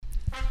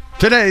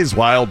Today's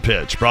Wild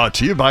Pitch brought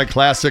to you by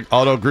Classic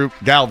Auto Group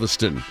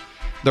Galveston.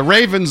 The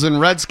Ravens and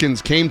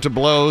Redskins came to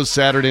blows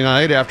Saturday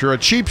night after a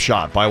cheap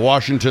shot by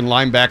Washington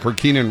linebacker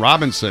Keenan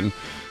Robinson,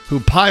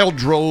 who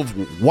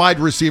drove wide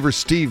receiver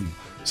Steve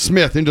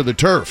Smith into the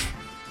turf.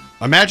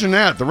 Imagine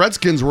that. The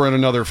Redskins were in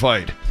another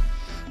fight.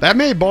 That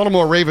made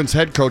Baltimore Ravens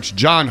head coach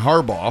Jon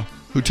Harbaugh,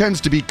 who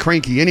tends to be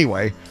cranky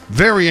anyway,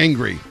 very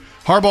angry.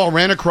 Harbaugh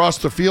ran across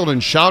the field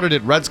and shouted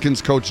at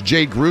Redskins coach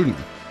Jay Gruden.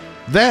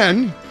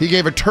 Then he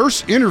gave a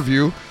terse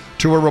interview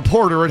to a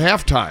reporter at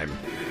halftime.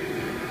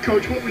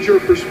 Coach, what was your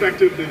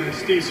perspective to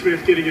Steve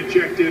Smith getting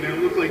ejected? And it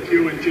looked like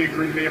you and Jay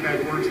Gruden may have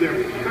had words there.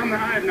 I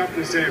have nothing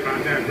to say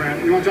about that,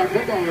 Brent. You want to talk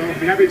football, though? I'd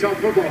be happy to talk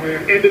football here.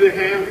 End of the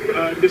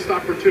half, missed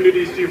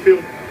opportunities, do you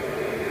feel?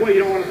 Well, you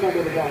don't want to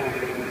fumble the ball.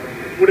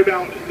 What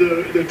about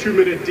the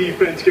 2-minute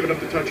defense giving up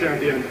the touchdown at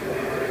the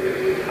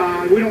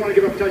end? We don't want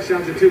to give up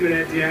touchdowns in 2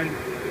 minutes at the end.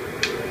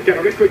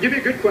 Okay, give me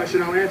a good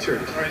question, I'll answer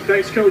it. All right,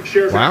 thanks, Coach.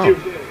 Sheriff. Wow.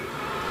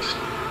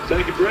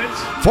 Thank you, Brent.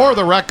 For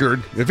the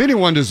record, if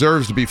anyone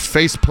deserves to be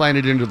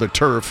face-planted into the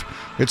turf,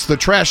 it's the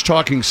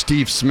trash-talking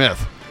Steve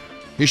Smith.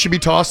 He should be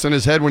tossed on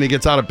his head when he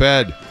gets out of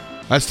bed.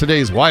 That's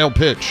today's Wild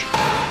Pitch.